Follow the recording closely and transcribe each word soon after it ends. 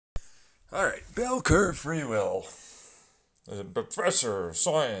Alright, bell curve free will. A professor of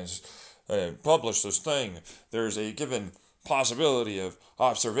science published this thing. There's a given possibility of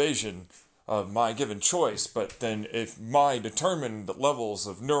observation of my given choice, but then if my determined levels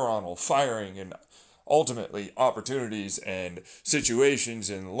of neuronal firing and ultimately opportunities and situations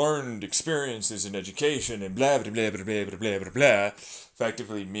and learned experiences and education and blah blah blah blah blah blah blah blah blah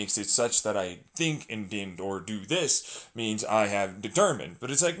effectively makes it such that I think and or do this means I have determined. But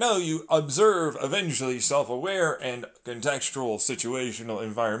it's like, no, you observe eventually self-aware and contextual, situational,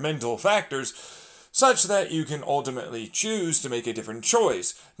 environmental factors such that you can ultimately choose to make a different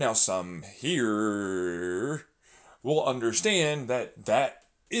choice. Now, some here will understand that that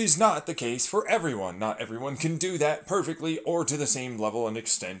is not the case for everyone. Not everyone can do that perfectly or to the same level and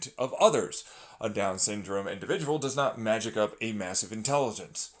extent of others. A Down syndrome individual does not magic up a massive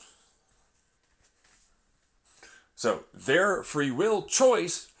intelligence. So their free will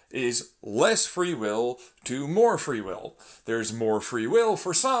choice is less free will to more free will. There's more free will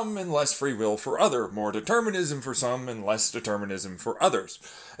for some and less free will for other. More determinism for some and less determinism for others.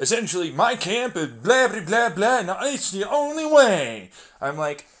 Essentially, my camp is blah blah blah blah, no, it's the only way. I'm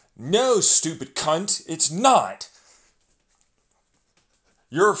like, no, stupid cunt, it's not.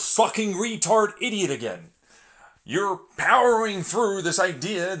 You're a fucking retard idiot again. You're powering through this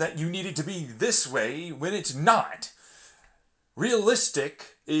idea that you need it to be this way when it's not.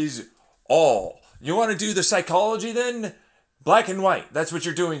 Realistic is all. You want to do the psychology then? Black and white. That's what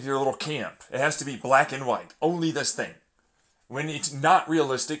you're doing to your little camp. It has to be black and white. Only this thing. When it's not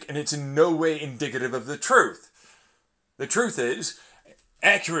realistic and it's in no way indicative of the truth. The truth is,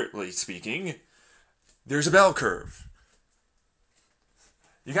 accurately speaking, there's a bell curve.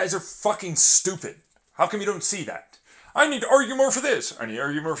 You guys are fucking stupid. How come you don't see that? I need to argue more for this. I need to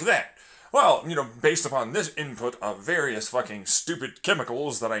argue more for that. Well, based upon this input of various fucking stupid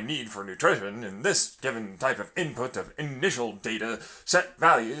chemicals that I need for nutrition, and this given type of input of initial data, set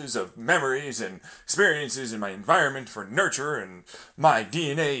values of memories and experiences in my environment for nurture, and my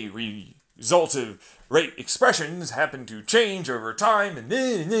DNA resultive rate expressions happen to change over time, and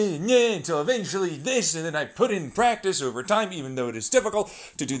until eventually this, and then I put in practice over time, even though it is difficult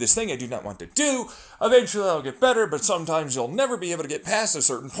to do this thing I do not want to do. Eventually I'll get better, but sometimes you'll never be able to get past a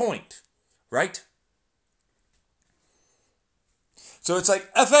certain point. Right? So it's like,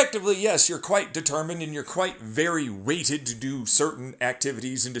 effectively, yes, you're quite determined and you're quite very weighted to do certain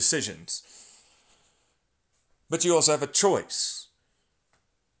activities and decisions. But you also have a choice.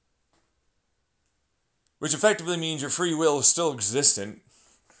 Which effectively means your free will is still existent.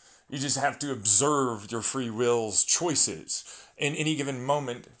 You just have to observe your free will's choices in any given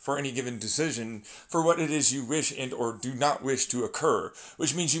moment for any given decision for what it is you wish and or do not wish to occur,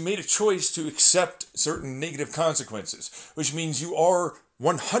 which means you made a choice to accept certain negative consequences, which means you are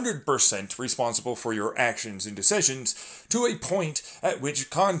 100% responsible for your actions and decisions to a point at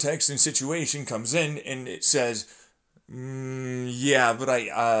which context and situation comes in and it says, yeah, but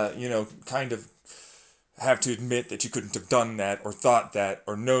I, kind of have to admit that you couldn't have done that or thought that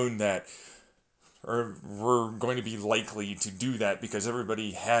or known that or we're going to be likely to do that because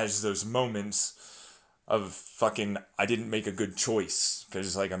everybody has those moments of fucking, I didn't make a good choice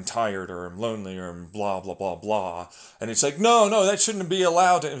because like I'm tired or I'm lonely or I'm blah blah blah blah, and it's like no, that shouldn't be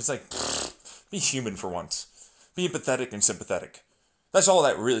allowed. And it's like, be human for once, be empathetic and sympathetic. That's all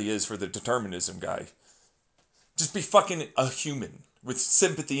that really is for the determinism guy. Just be fucking a human with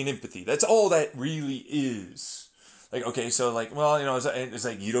sympathy and empathy. That's all that really is. Like, okay, so like, well, it's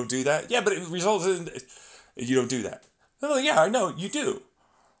like, you don't do that? Yeah, but it results in, you don't do that. Oh, yeah, I know, you do.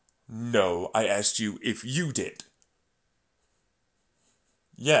 No, I asked you if you did.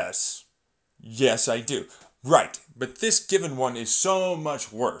 Yes. Yes, I do. Right, but this given one is so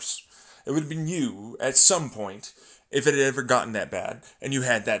much worse. It would have been you, at some point, if it had ever gotten that bad, and you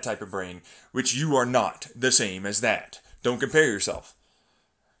had that type of brain, which you are not the same as that. Don't compare yourself.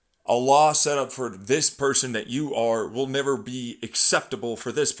 A law set up for this person that you are will never be acceptable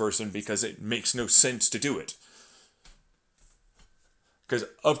for this person because it makes no sense to do it. Because,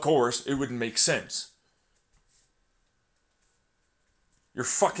 of course, it wouldn't make sense. You're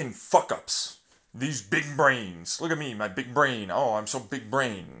fucking fuck-ups. These big brains. Look at me, my big brain. Oh, I'm so big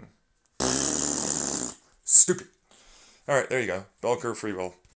brain. Stupid. Alright, there you go. Bell curve free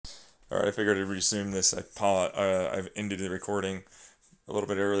will. Alright, I figured I'd resume this. I've ended the recording a little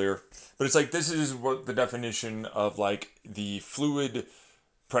bit earlier. But it's like, this is what the definition of like the fluid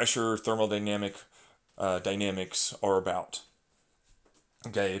pressure thermodynamic dynamics are about.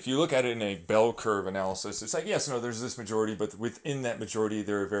 Okay, if you look at it in a bell curve analysis, it's like, yes, no, there's this majority, but within that majority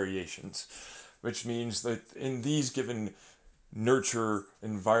there are variations. Which means that in these given nurture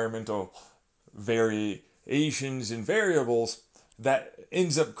environmental variations and variables that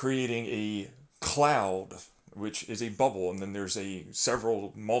ends up creating a cloud, which is a bubble, and then there's a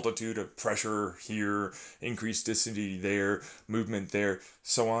several multitude of pressure here, increased density there, movement there,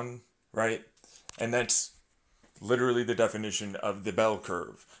 so on, right? And that's literally the definition of the bell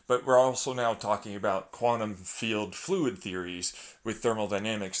curve. But we're also now talking about quantum field fluid theories with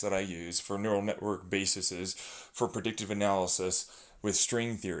thermodynamics that I use for neural network bases for predictive analysis with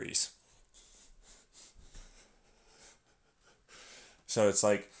string theories. So it's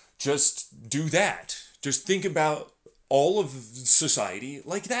like, just do that. Just think about all of society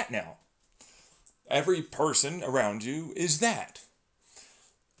like that now. Every person around you is that.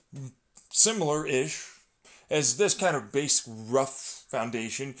 Similar-ish as this kind of base rough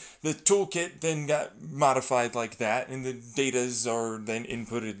foundation. The toolkit then got modified like that, and the datas are then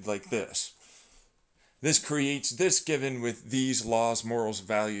inputted like this. This creates this given with these laws, morals,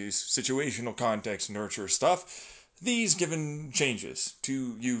 values, situational context, nurture stuff. These given changes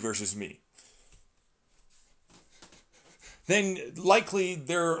to you versus me. Then likely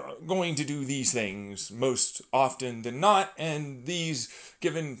they're going to do these things most often than not, and these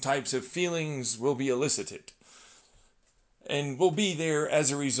given types of feelings will be elicited. And will be there as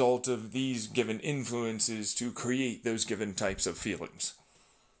a result of these given influences to create those given types of feelings,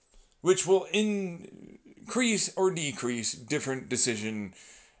 which will increase or decrease different decision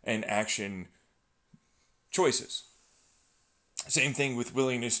and action choices. Same thing with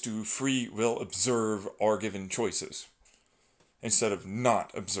willingness to free will observe our given choices instead of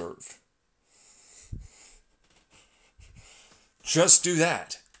not observed. Just do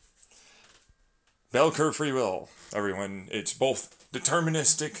that. Bell curve free will, everyone. It's both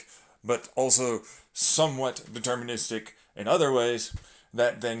deterministic, but also somewhat deterministic in other ways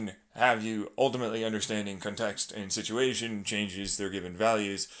that then have you ultimately understanding context and situation changes their given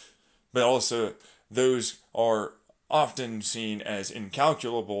values, but also those are often seen as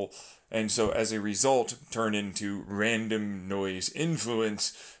incalculable, and so as a result turn into random noise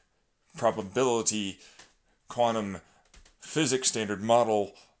influence, probability, quantum physics standard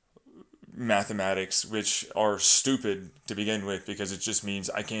model mathematics, which are stupid to begin with because it just means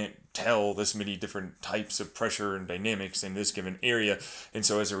I can't tell this many different types of pressure and dynamics in this given area, and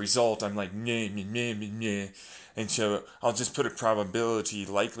so as a result I'm like meh, meh, meh, meh, meh. And so I'll just put a probability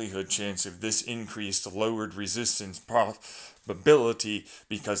likelihood chance of this increased lowered resistance probability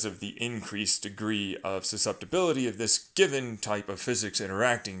because of the increased degree of susceptibility of this given type of physics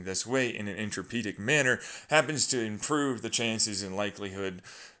interacting this way in an entropeutic manner happens to improve the chances and likelihood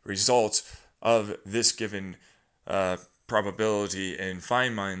results of this given probability in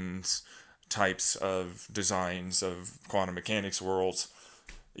Feynman's types of designs of quantum mechanics worlds,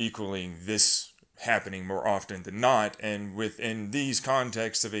 equaling this happening more often than not. And within these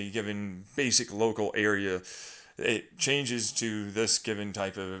contexts of a given basic local area, it changes to this given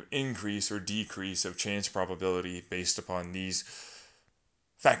type of increase or decrease of chance probability based upon these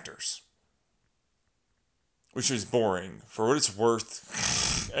factors, which is boring. For what it's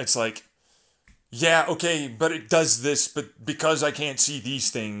worth, it's like, yeah, okay, but it does this, but because I can't see these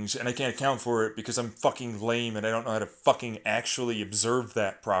things and I can't account for it because I'm fucking lame and I don't know how to fucking actually observe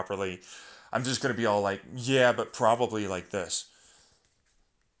that properly, I'm just going to be all like, yeah, but probably like this.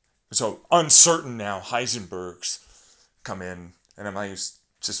 So uncertain now, Heisenberg's come in, and I might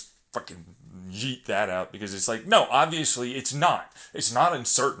just fucking yeet that out because it's like, no, obviously it's not. It's not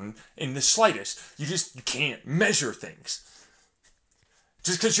uncertain in the slightest. You can't measure things.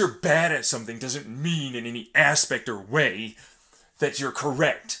 Just because you're bad at something doesn't mean in any aspect or way that you're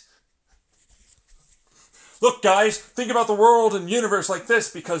correct. Look, guys, think about the world and universe like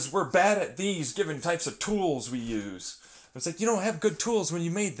this because we're bad at these given types of tools we use. It's like, you don't have good tools when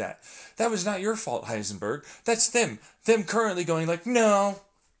you made that. That was not your fault, Heisenberg. That's them. Them currently going like, no.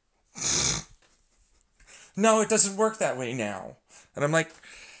 No, it doesn't work that way now. And I'm like,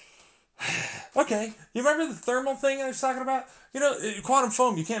 okay, you remember the thermal thing I was talking about? You know, quantum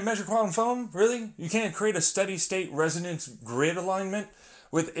foam, you can't measure quantum foam, really? You can't create a steady state resonance grid alignment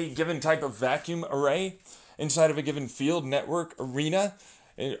with a given type of vacuum array inside of a given field network arena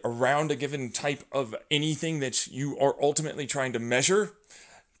around a given type of anything that you are ultimately trying to measure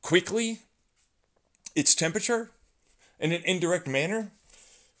quickly, its temperature, in an indirect manner.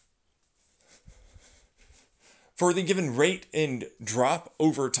 For the given rate and drop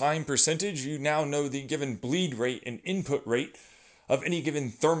over time percentage, you now know the given bleed rate and input rate of any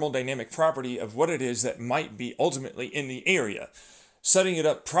given thermodynamic property of what it is that might be ultimately in the area. setting it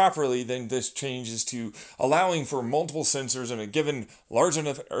up properly, then this changes to allowing for multiple sensors in a given large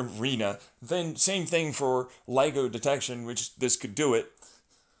enough arena. Then same thing for LIGO detection, which this could do it,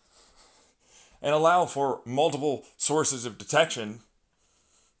 and allow for multiple sources of detection.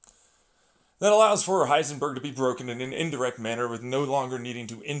 That allows for Heisenberg to be broken in an indirect manner with no longer needing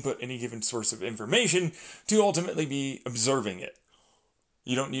to input any given source of information to ultimately be observing it.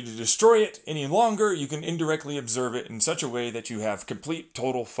 You don't need to destroy it any longer. You can indirectly observe it in such a way that you have complete,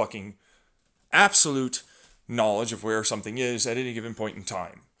 total, fucking, absolute knowledge of where something is at any given point in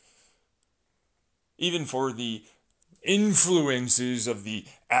time. Even for the influences of the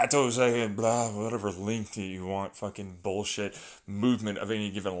attosecond, blah, whatever length you want, fucking bullshit, movement of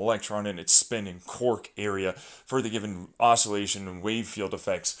any given electron in its spin and quark area for the given oscillation and wave field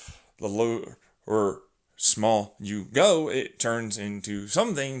effects, the lower or small you go, it turns into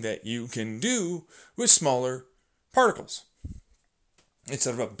something that you can do with smaller particles.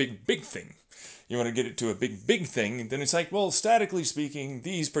 Instead of a big thing. You want to get it to a big thing, then it's like, well, statically speaking,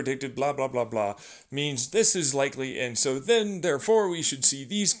 these predicted blah, blah, blah, blah, means this is likely, and so then, therefore, we should see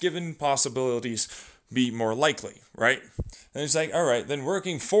these given possibilities be more likely, right? And it's like, all right, then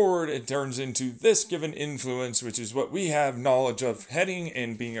working forward, it turns into this given influence, which is what we have knowledge of heading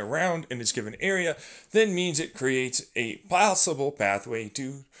and being around in this given area, then means it creates a possible pathway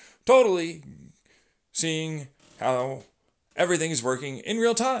to totally seeing how everything is working in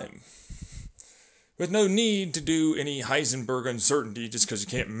real time, with no need to do any Heisenberg uncertainty just because you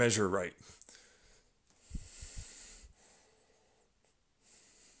can't measure right.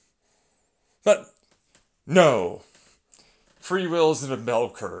 But no, free will is in a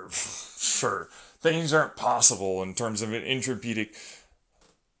bell curve. Sure, things aren't possible in terms of an entropic,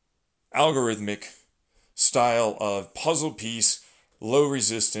 algorithmic style of puzzle piece, low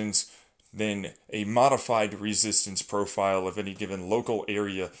resistance, then a modified resistance profile of any given local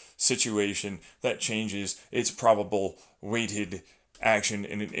area situation that changes its probable weighted action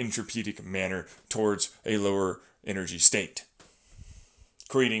in an entropic manner towards a lower energy state,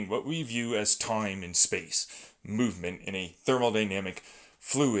 creating what we view as time and space, movement in a thermodynamic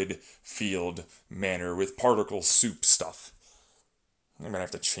fluid field manner with particle soup stuff. I'm going to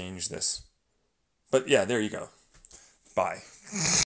have to change this. But yeah, there you go. Bye.